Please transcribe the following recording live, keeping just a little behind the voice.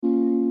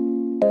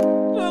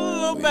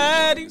little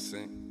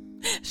baddie.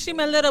 She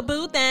my little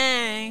boo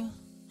thing.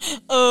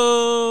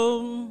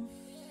 Oh,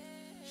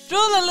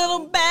 Shula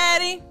little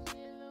baddie.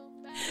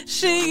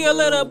 She a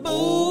little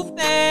boo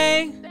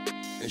thing.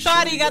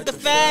 Shawty got the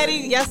fatty.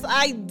 Yes,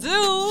 I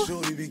do.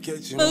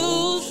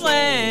 Boo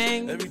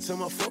swing. Every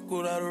time I fuck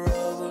without a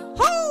rubber.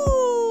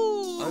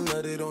 Woo. I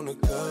let it on the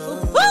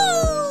cup.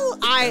 Woo.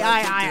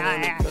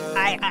 I.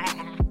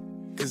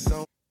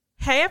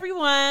 Hey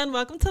everyone,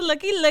 welcome to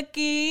Looky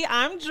Looky.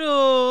 I'm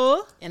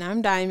Jewel. And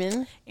I'm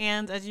Diamond.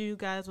 And as you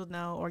guys would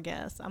know or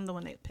guess, I'm the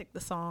one that picked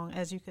the song,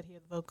 as you could hear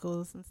the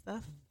vocals and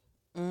stuff.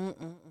 We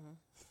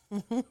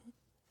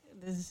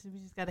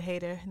just got a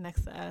hater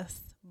next to us.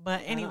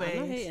 But anyway. I'm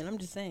not hating, I'm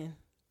just saying.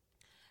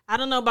 I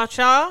don't know about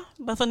y'all,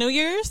 but for New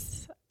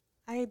Year's,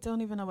 I don't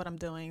even know what I'm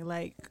doing.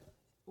 Like,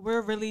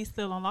 we're really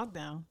still on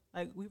lockdown.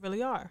 Like, we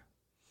really are.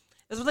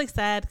 It's really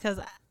sad because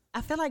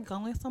I feel like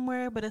going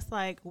somewhere, but it's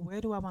like, where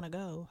do I want to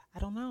go? I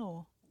don't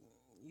know.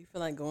 You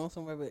feel like going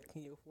somewhere, but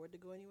can you afford to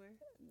go anywhere?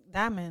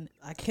 Diamond.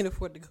 I can't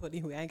afford to go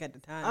anywhere. I ain't got the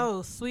time.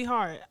 Oh,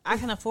 sweetheart, I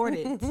can afford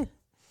it.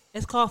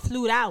 It's called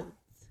Flued Out.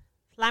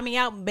 Fly me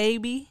out,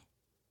 baby.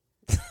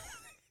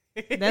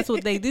 That's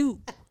what they do.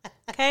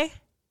 Okay?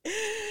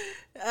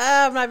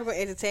 I'm not even going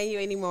to entertain you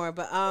anymore,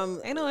 but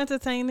ain't no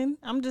entertaining.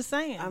 I'm just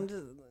saying. I'm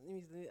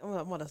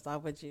going to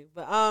stop with you.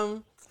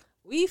 But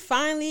we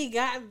finally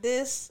got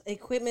this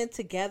equipment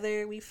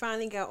together. We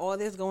finally got all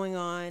this going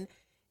on,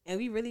 and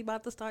we really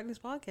about to start this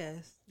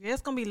podcast. Yeah,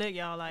 it's gonna be lit,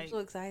 y'all. Like, I'm so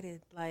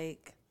excited.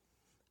 Like,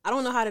 I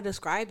don't know how to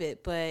describe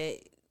it, but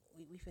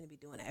we finna be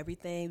doing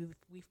everything.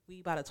 We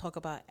about to talk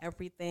about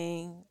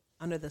everything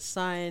under the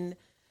sun,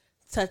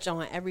 touch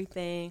on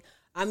everything.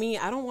 I mean,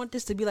 I don't want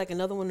this to be like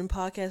another one in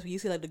podcast where you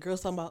see like the girls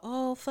talking about,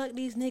 oh, fuck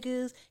these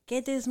niggas,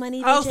 get this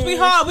money. Oh, bitches.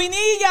 sweetheart, we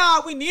need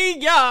y'all. We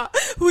need y'all.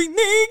 We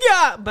need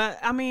y'all. But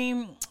I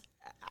mean,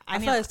 I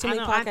feel like it's too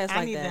many podcasts I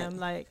like need that. them.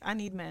 Like, I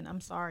need men. I'm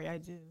sorry, I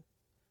do.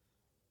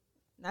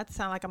 Not to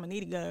sound like I'm a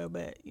needy girl,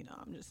 but you know,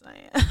 I'm just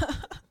saying.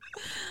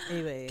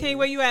 Anyway, King,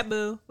 where you at,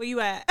 boo? Where you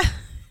at?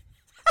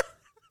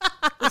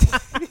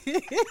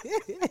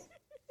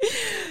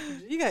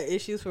 You got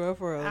issues for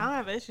real. I don't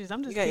have issues.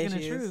 I'm just speaking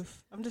the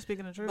truth. I'm just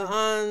speaking the truth.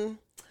 But,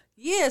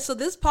 yeah. So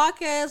this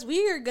podcast,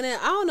 we are gonna.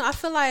 I don't know. I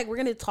feel like we're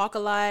gonna talk a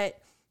lot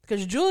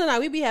because Julie and I,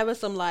 we be having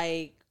some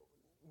like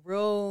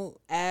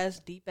real ass,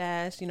 deep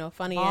ass,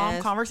 funny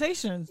ass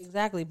conversations.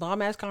 Exactly,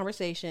 bomb ass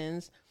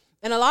conversations.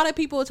 And a lot of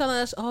people are telling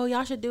us, "Oh,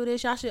 y'all should do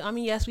this. Y'all should." I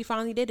mean, yes, we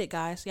finally did it,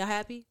 guys. Y'all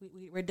happy?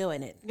 We're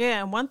doing it.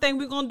 Yeah, and one thing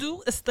we're gonna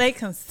do is stay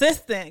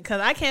consistent.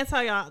 Because I can't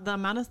tell y'all the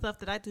amount of stuff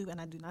that I do,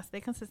 and I do not stay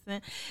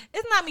consistent.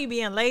 It's not me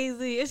being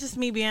lazy. It's just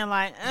me being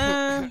like,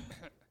 well,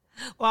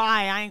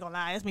 I ain't gonna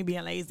lie. It's me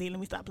being lazy. Let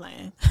me stop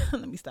playing.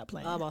 Let me stop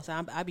playing.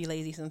 I be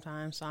lazy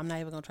sometimes, so I'm not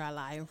even gonna try to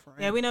lie in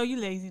front. Yeah, we know you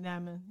lazy,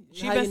 Diamond.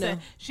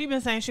 She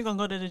been saying she gonna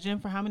go to the gym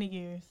for how many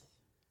years?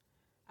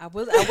 I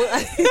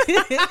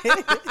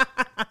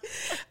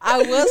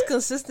was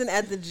consistent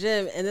at the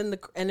gym, and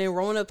then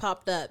Rona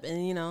popped up, and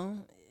it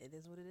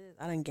is what it is.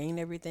 I done gained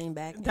everything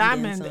back.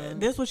 Diamond,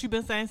 this what you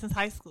been saying since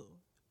high school.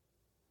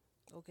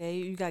 Okay,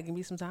 you gotta give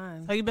me some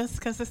time. So you been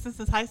consistent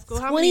since high school?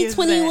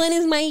 2021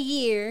 is my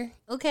year.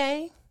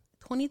 Okay,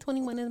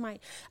 2021 is my.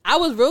 I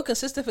was real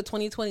consistent for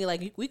 2020.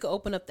 Like we could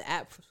open up the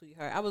app for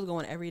Sweetheart. I was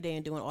going every day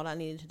and doing all I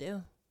needed to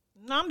do.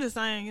 No, I'm just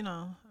saying.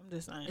 I'm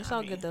just saying. It's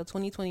all good though.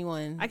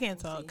 2021. I can't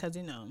talk because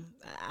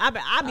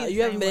I be.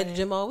 You haven't been at the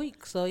gym all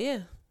week, so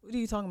yeah. What are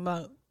you talking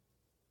about?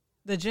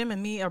 The gym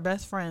and me are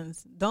best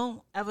friends.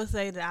 Don't ever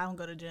say that I don't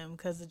go to the gym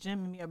because the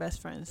gym and me are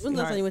best friends. When's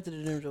the last time you went to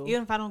the gym, Joel?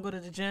 Even if I don't go to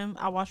the gym,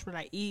 I watch what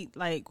I eat.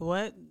 Like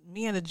what?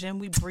 Me and the gym,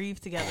 we breathe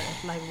together.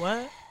 Like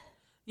what?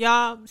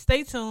 Y'all,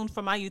 stay tuned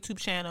for my YouTube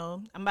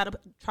channel. I'm about to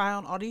try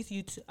on all these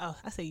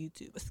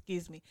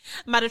excuse me.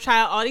 I'm about to try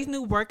out all these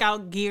new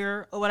workout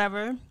gear or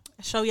whatever.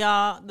 Show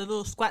y'all the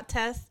little squat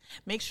test.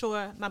 Make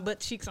sure my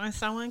butt cheeks aren't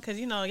showing because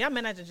y'all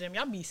men at the gym,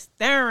 y'all be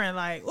staring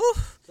like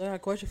oof. I got a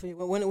question for you.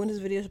 When is this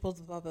video supposed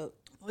to pop up?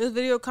 This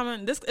video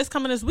coming. It's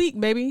coming this week,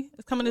 baby.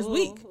 It's coming this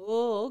week.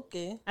 Oh,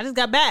 okay. I just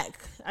got back.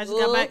 I just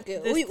got back. Okay.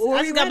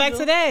 I just got back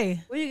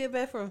today. Where you get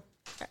back from?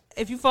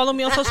 If you follow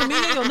me on social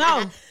media, you'll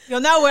know. You'll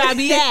know where I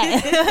be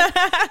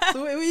at.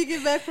 So where you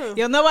get back from?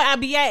 You'll know where I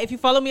be at if you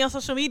follow me on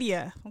social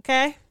media.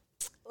 Okay.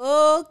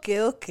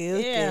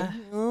 Okay. Yeah.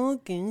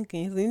 Okay.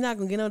 So you're not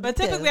gonna get no details. But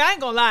typically, I ain't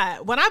gonna lie.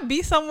 When I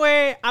be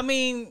somewhere, I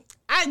mean,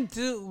 I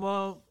do.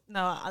 Well,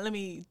 no. Let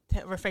me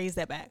rephrase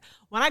that back.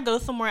 When I go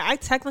somewhere, I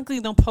technically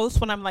don't post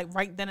when I'm like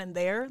right then and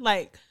there.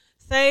 Like,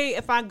 say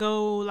if I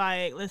go,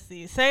 like, let's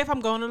see. Say if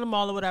I'm going to the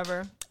mall or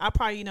whatever, I'll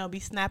probably be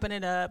snapping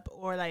it up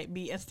or like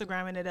be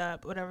Instagramming it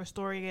up, whatever,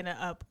 storying it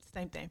up,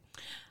 same thing.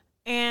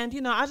 And,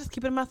 I'll just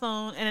keep it in my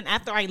phone. And then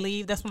after I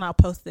leave, that's when I'll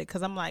post it.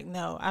 Because I'm like,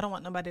 no, I don't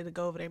want nobody to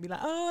go over there and be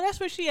like, oh, that's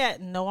where she at.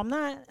 No, I'm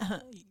not.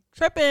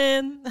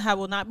 Tripping. I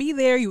will not be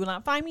there. You will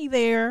not find me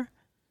there.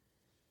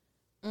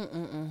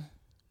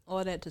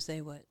 All that to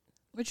say what?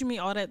 What you mean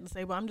all that to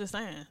say? But I'm just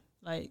saying.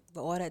 Like,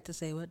 but all that to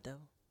say what,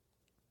 though?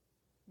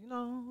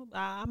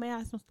 I may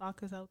have some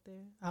stalkers out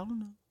there. I don't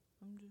know.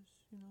 I'm just,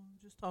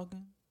 just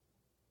talking.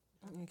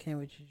 Okay,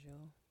 with you,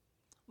 Joe.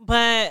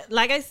 But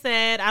like I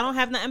said, I don't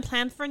have nothing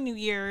planned for New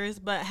Year's.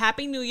 But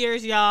Happy New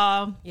Year's,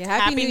 y'all. Yeah,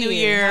 Happy New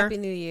Year. Happy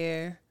New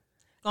Year.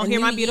 Gonna hear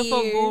my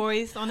beautiful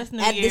voice on this New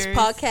Year's. Add this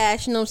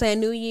podcast, you know what I'm saying?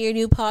 New Year,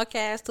 new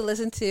podcast to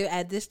listen to.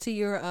 Add this to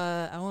your,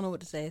 I don't know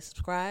what to say.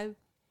 Subscribe.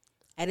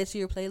 Add it to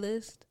your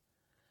playlist.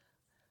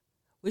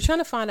 We're trying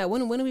to find out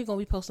when are we going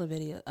to be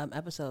posting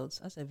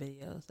episodes. I said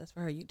videos. That's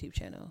for her YouTube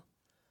channel.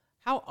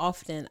 How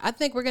often? I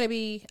think we're going to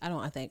be,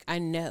 I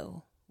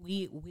know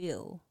we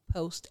will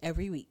post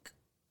every week.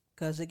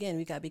 Because, again,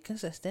 we got to be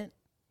consistent.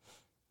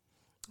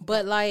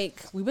 But,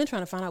 like, we've been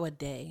trying to find out what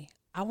day.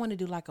 I want to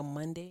do, like, a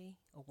Monday,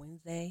 a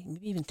Wednesday,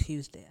 maybe even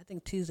Tuesday. I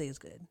think Tuesday is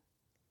good.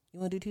 You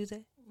want to do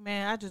Tuesday?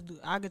 Man, I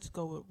could just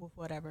go with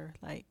whatever.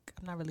 Like,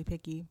 I'm not really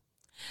picky.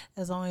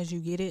 As long as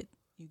you get it,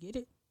 you get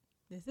it.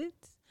 That's it.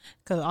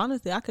 Because,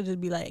 honestly, I could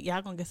just be like,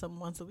 y'all going to get something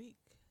once a week.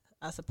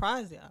 I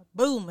surprise y'all.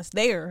 Boom, it's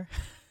there.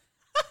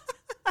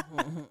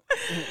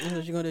 That's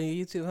what you gonna do on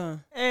your YouTube, huh?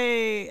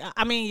 Hey,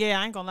 I mean, yeah,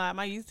 I ain't gonna lie.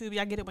 My YouTube,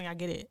 y'all get it when y'all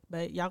get it,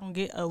 but y'all gonna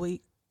get a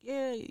week.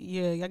 Yeah,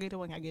 y'all get it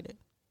when y'all get it.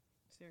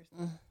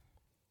 Seriously.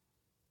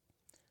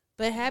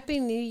 But Happy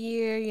New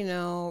Year,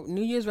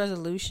 New Year's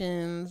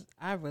resolutions.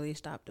 I really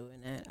stopped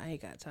doing that. I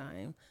ain't got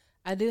time.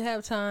 I do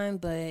have time,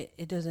 but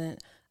it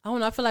doesn't. I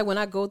don't know. I feel like when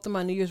I go through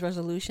my New Year's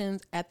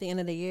resolutions at the end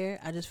of the year,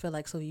 I just feel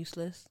like so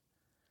useless.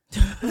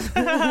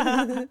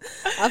 I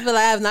feel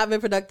like I have not been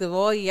productive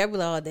all year. I be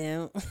like, oh,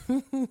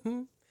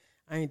 damn.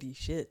 I ain't do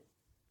shit.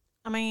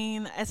 I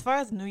mean, as far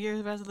as New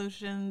Year's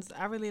resolutions,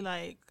 I really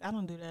I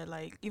don't do that.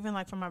 Like, even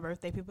like for my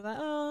birthday, people are like,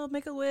 oh,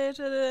 make a wish.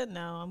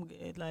 No, I'm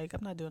good. Like,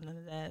 I'm not doing none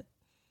of that.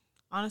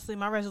 Honestly,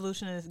 my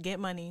resolution is get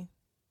money,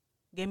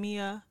 get me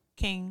a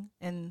king,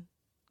 and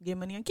get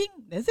money on king.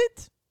 That's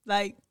it.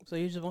 Like, so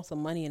you just want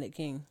some money in it,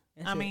 king.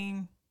 I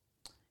mean,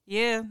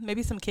 yeah,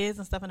 maybe some kids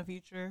and stuff in the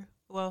future.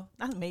 Well,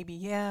 not maybe,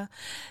 yeah.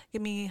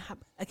 Give me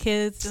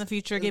kids in the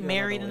future, get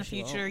married in the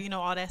future,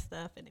 all that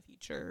stuff in the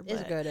future. But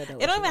it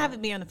don't even have to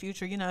be in the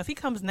future. If he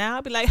comes now,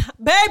 I'll be like,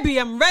 baby,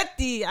 I'm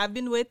ready. I've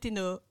been waiting.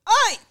 Oi!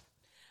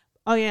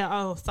 Oh, yeah.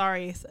 Oh,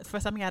 sorry. For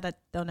some of y'all that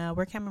don't know,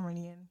 we're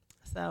Cameroonian.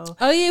 So.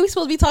 Oh, yeah, we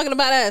supposed to be talking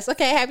about us.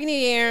 Okay, Happy New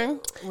Year.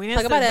 We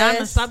didn't sit down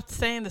and stop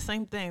saying the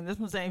same thing. That's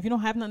what I'm saying. If you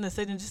don't have nothing to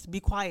say, then just be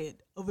quiet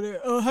over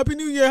there. Oh, Happy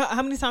New Year.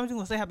 How many times you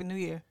going to say Happy New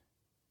Year?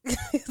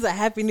 It's a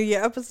Happy New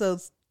Year episode.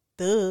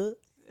 Duh.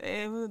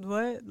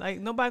 What? Like,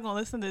 nobody gonna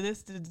listen to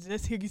this to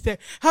just hear you say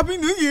Happy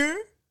New Year,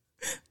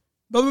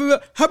 blah blah blah.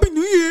 Happy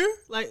New Year.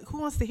 Like, who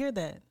wants to hear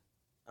that?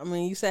 I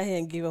mean, you sat here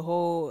and gave a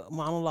whole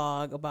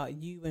monologue about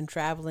you and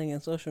traveling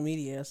and social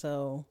media.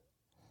 So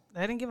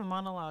I didn't give a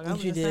monologue. I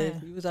was you did.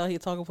 Saying. You was out here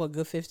talking for a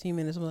good 15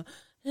 minutes.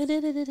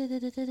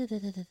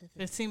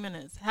 15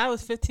 minutes. How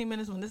is 15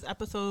 minutes when this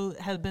episode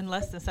has been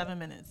less than 7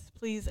 minutes?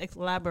 Please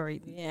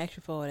elaborate. We ain't ask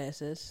you for all that,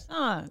 sis.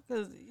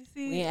 Because you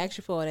see, we ain't ask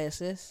you for all that,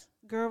 sis.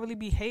 Girl really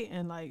be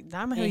hating. Like,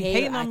 Diamond be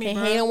hating on me, bro. I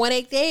can't hate on what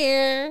ain't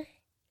there.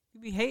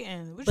 You be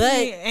hating. What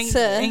but you mean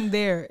ain't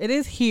there? It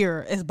is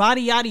here. It's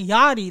body yaddy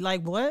yaddy.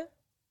 Like, what?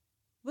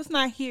 What's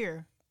not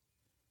here?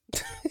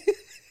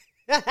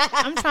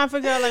 I'm trying to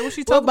figure out, like, what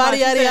she talking about. What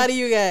body yaddy yaddy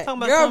you got?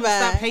 Talking about girl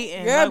bad. Stop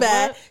hating. Girl like,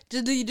 bad.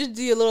 Just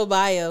do your little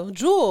bio.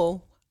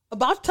 Jewel,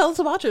 tell us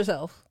about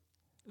yourself.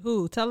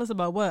 Who? Tell us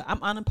about what? I'm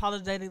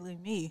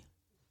unapologetically me.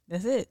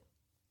 That's it.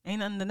 Ain't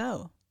nothing to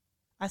know.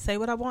 I say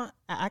what I want.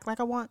 I act like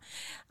I want.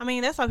 I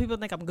mean, that's why people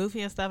think I'm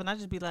goofy and stuff. And I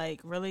just be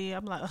like, really?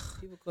 I'm like, ugh.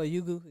 People call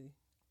you goofy.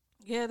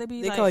 Yeah,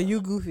 they call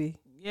you goofy.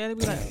 Yeah, they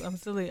be like, I'm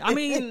silly. I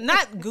mean,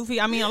 not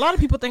goofy. I mean, a lot of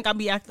people think I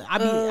be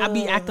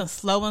acting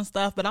slow and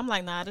stuff. But I'm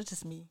like, nah, that's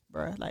just me,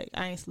 bro. Like,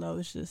 I ain't slow.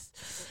 It's just,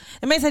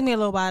 it may take me a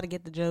little while to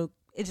get the joke.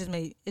 It's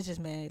just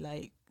made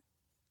like,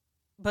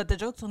 but the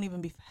jokes don't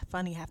even be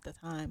funny half the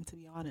time. To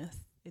be honest,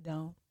 it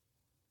don't.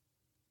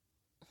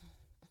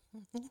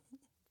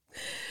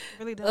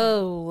 Really don't.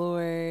 Oh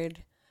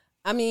Lord.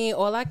 I mean,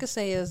 all I could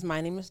say is my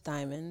name is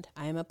Diamond.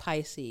 I am a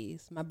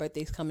Pisces. My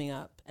birthday's coming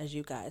up, as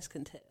you guys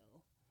can tell.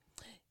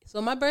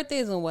 So my birthday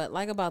is in what,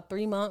 like about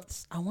 3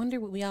 months. I wonder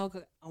what y'all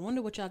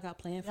got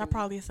planned for. Y'all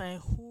probably saying,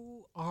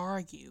 "Who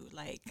are you?"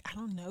 Like, I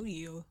don't know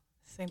you.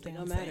 Same thing. It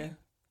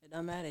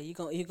don't matter. You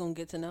gonna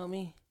get to know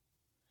me.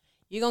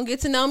 You gonna get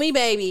to know me,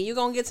 baby. You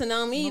gonna get to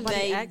know me, Nobody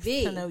baby. Asks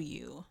to know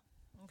you.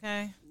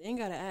 Okay. They ain't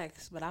gotta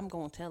ask, but I'm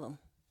gonna tell them.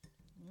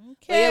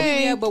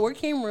 Okay. But we're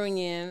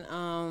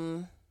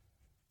Cameroonian.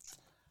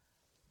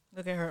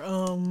 Look at her.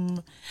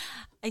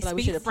 I speak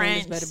we should have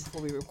planned this better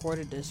before we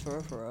recorded this for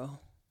real.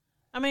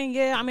 I mean,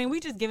 yeah. I mean, we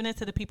just giving it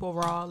to the people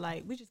raw.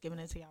 Like, we just giving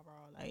it to y'all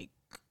raw. Like,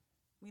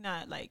 we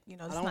not like, I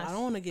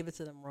don't want to give it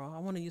to them raw. I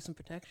want to use some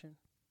protection.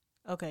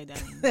 Okay, then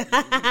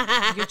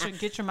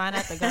get your mind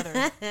out the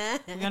gutter.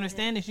 We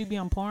understand that you be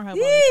on Pornhub all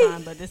the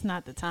time, but it's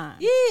not the time.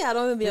 Yeah, I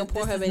don't even be on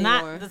Pornhub anymore.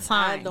 Not the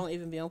time. I don't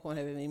even be on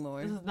Pornhub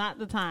anymore. This is not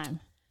the time.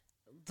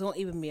 Don't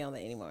even be on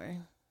that anymore.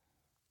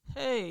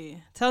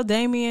 Hey, tell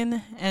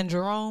Damien and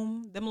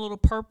Jerome, them little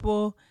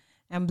purple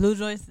and blue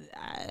joints,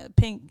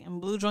 pink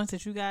and blue joints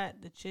that you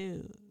got, to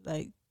chill.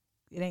 Like,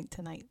 it ain't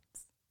tonight.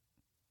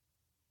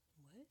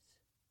 What?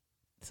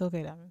 It's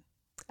okay, Diamond.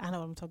 I know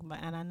what I'm talking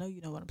about, and I know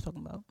you know what I'm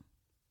talking about.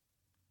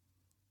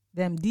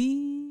 Them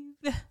deep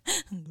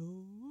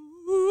nose.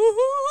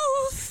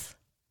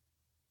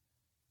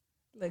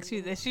 Like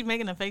she's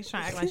making a face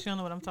trying to act like she don't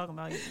know what I'm talking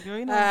about. Girl,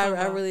 you know what I'm talking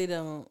I about. really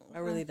don't. I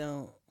really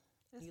don't.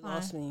 It's You fine.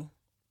 lost me.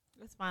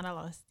 It's fine. I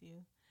lost you.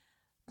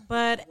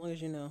 But As long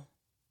as you know.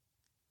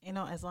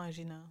 as long as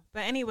you know.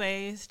 But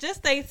anyways, just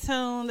stay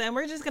tuned, and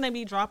we're just gonna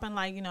be dropping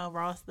like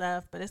raw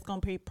stuff, but it's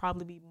gonna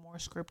probably be more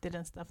scripted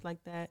and stuff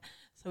like that,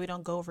 so we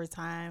don't go over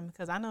time.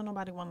 Because I know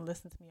nobody want to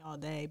listen to me all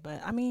day,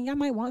 but I mean, y'all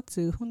might want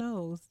to. Who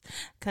knows?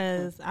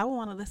 Because I would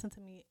want to listen to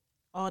me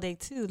all day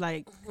too,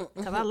 like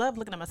because I love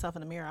looking at myself in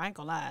the mirror. I ain't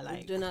gonna lie,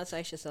 like Do not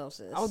sex yourself,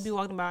 sis. I would be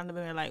walking around the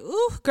mirror like,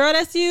 "Ooh, girl,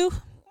 that's you."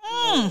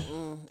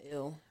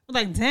 Ew.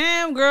 Like,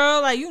 damn,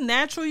 girl, like you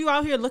natural. You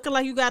out here looking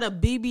like you got a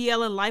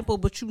BBL and lipo,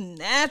 but you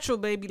natural,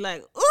 baby.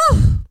 Like, ooh,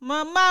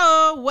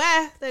 mama,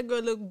 wow, that girl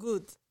look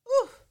good.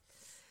 Ooh,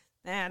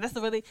 damn, that's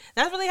really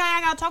how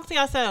I gotta talk to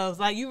yourselves.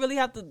 Like, you really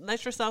have to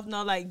let yourself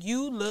know, like,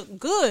 you look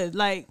good.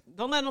 Like,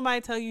 don't let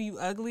nobody tell you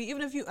ugly.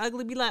 Even if you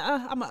ugly, be like,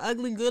 I'm an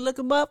ugly, good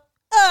looking bup.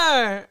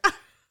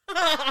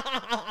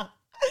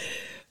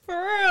 For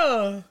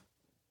real.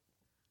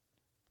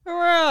 For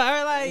real,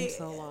 or like, I'm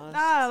so lost.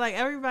 nah, like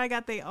everybody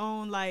got their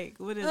own, like,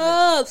 what is it?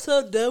 I'm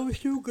so done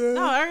with you, girl.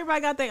 No,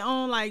 everybody got their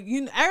own, like,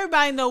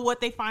 everybody know what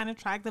they find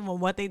attractive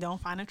and what they don't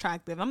find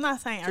attractive. I'm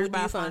not saying What do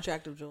everybody you find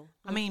attractive, Jewel?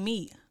 I mean,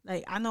 me.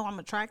 Like, I know I'm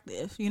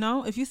attractive,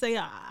 If you say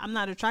I'm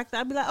not attractive,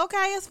 I'd be like,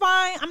 okay, it's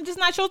fine. I'm just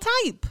not your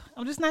type.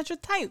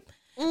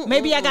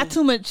 Maybe I got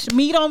too much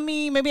meat on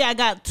me. Maybe I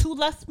got too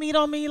less meat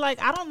on me.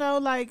 Like, I don't know.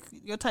 Like,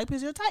 your type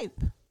is your type.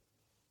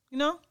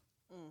 La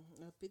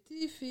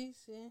petite fille,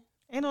 c'est...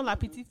 Ain't no la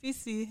petite fille,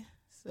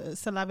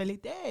 c'est la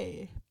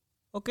vérité.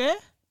 Okay?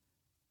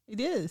 It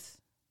is.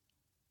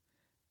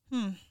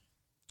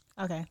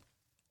 Okay.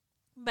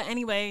 But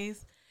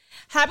anyways,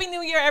 Happy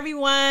New Year,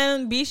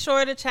 everyone. Be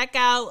sure to check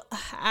out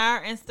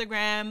our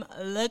Instagram,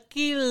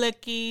 Looky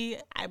Looky.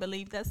 I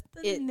believe that's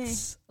the name.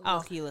 It's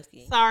Looky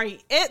Looky. Sorry,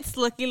 it's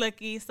Looky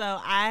Looky. So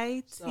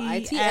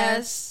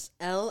ITSLOOKIE.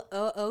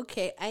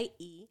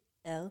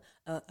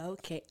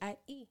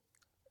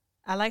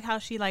 I like how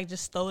she like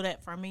just stole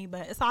that from me,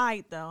 but it's all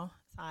right though.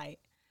 It's all right.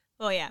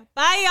 So yeah,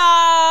 bye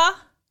y'all.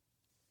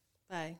 Bye.